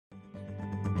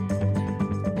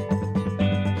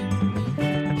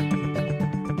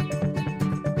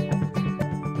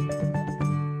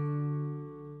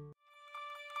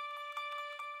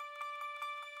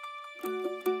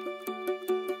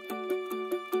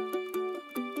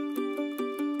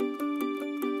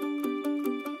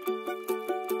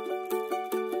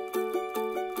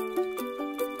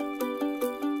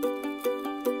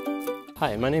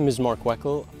Hi, my name is Mark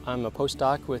Weckel. I'm a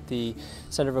postdoc with the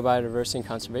Center for Biodiversity and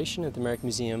Conservation at the American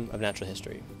Museum of Natural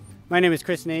History. My name is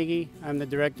Chris Nagy. I'm the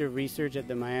Director of Research at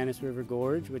the Mianus River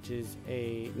Gorge, which is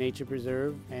a nature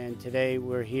preserve. And today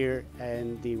we're here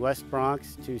in the West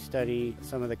Bronx to study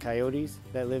some of the coyotes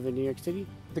that live in New York City.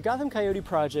 The Gotham Coyote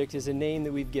Project is a name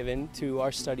that we've given to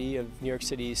our study of New York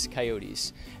City's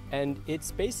coyotes. And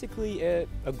it's basically a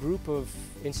group of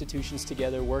institutions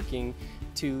together working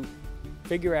to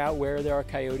figure out where there are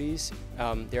coyotes,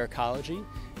 their ecology,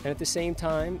 and at the same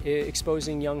time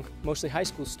exposing young, mostly high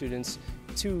school students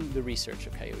to the research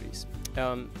of coyotes.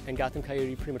 And Gotham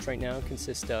Coyote pretty much right now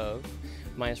consists of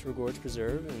Mianus River Gorge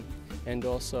Preserve and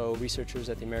also researchers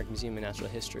at the American Museum of Natural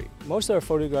History. Most of our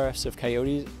photographs of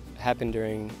coyotes happen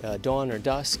during dawn or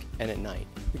dusk and at night.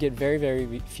 We get very,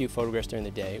 very few photographs during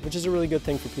the day, which is a really good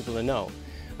thing for people to know.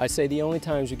 I'd say the only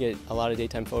times we get a lot of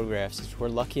daytime photographs is we're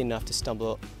lucky enough to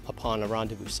stumble upon a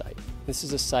rendezvous site. This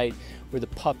is a site where the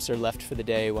pups are left for the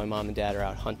day while mom and dad are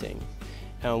out hunting.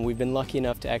 We've been lucky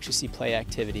enough to actually see play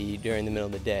activity during the middle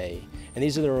of the day. And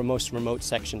these are the most remote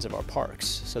sections of our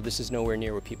parks, so this is nowhere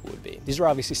near where people would be. These are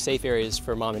obviously safe areas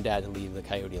for mom and dad to leave the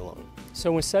coyote alone.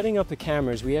 So when setting up the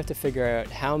cameras, we have to figure out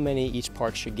how many each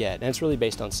park should get, and it's really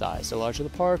based on size. The larger the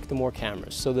park, the more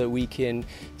cameras, so that we can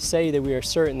say that we are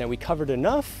certain that we covered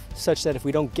enough, such that if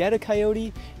we don't get a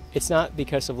coyote, it's not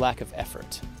because of lack of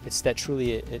effort. It's that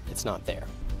truly it's not there.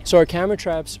 So our camera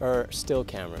traps are still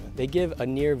camera. They give a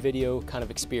near video kind of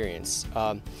experience.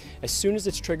 As soon as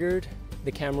it's triggered,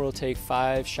 the camera will take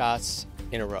 5 shots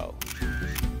in a row.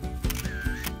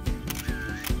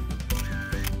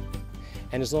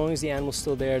 And as long as the animal's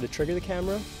still there to trigger the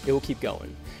camera, it will keep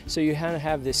going. So you kind of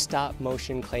have this stop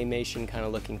motion, claymation kind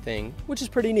of looking thing, which is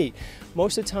pretty neat.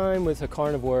 Most of the time with a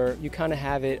carnivore, you kind of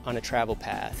have it on a travel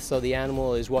path. So the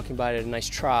animal is walking by at a nice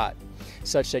trot,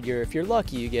 such that if you're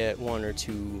lucky, you get 1 or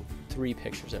 2, 3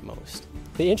 pictures at most.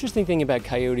 The interesting thing about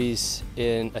coyotes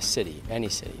in a city, any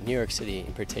city, New York City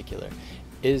in particular,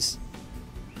 is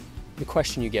the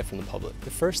question you get from the public. The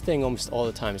first thing almost all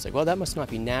the time is like, well, that must not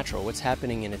be natural. What's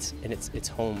happening in its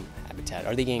home habitat?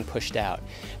 Are they getting pushed out?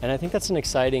 And I think that's an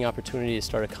exciting opportunity to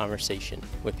start a conversation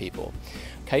with people.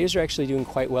 Coyotes are actually doing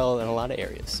quite well in a lot of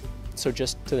areas. So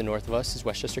just to the north of us is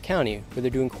Westchester County, where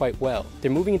they're doing quite well. They're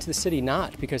moving into the city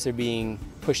not because they're being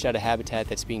pushed out of habitat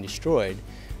that's being destroyed.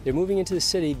 They're moving into the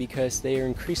city because they are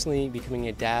increasingly becoming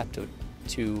adapted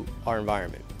to our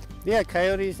environment. Yeah,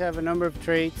 coyotes have a number of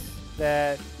traits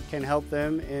that can help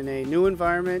them in a new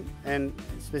environment, and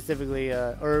specifically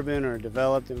an urban or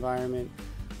developed environment.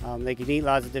 They can eat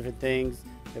lots of different things.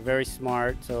 They're very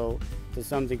smart, so to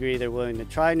some degree they're willing to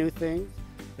try new things.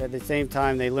 But at the same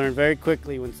time, they learn very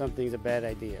quickly when something's a bad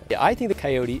idea. Yeah, I think the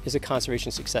coyote is a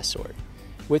conservation success story,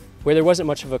 where there wasn't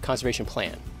much of a conservation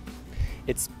plan.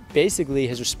 It basically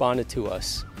has responded to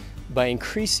us by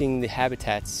increasing the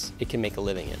habitats it can make a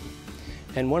living in.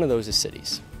 And one of those is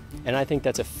cities. And I think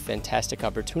that's a fantastic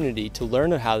opportunity to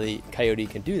learn how the coyote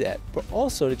can do that, but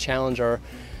also to challenge our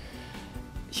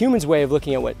humans' way of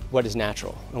looking at what is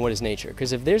natural and what is nature.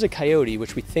 Because if there's a coyote,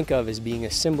 which we think of as being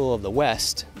a symbol of the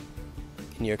West,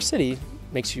 in New York City,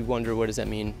 makes you wonder, what does that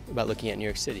mean about looking at New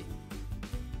York City?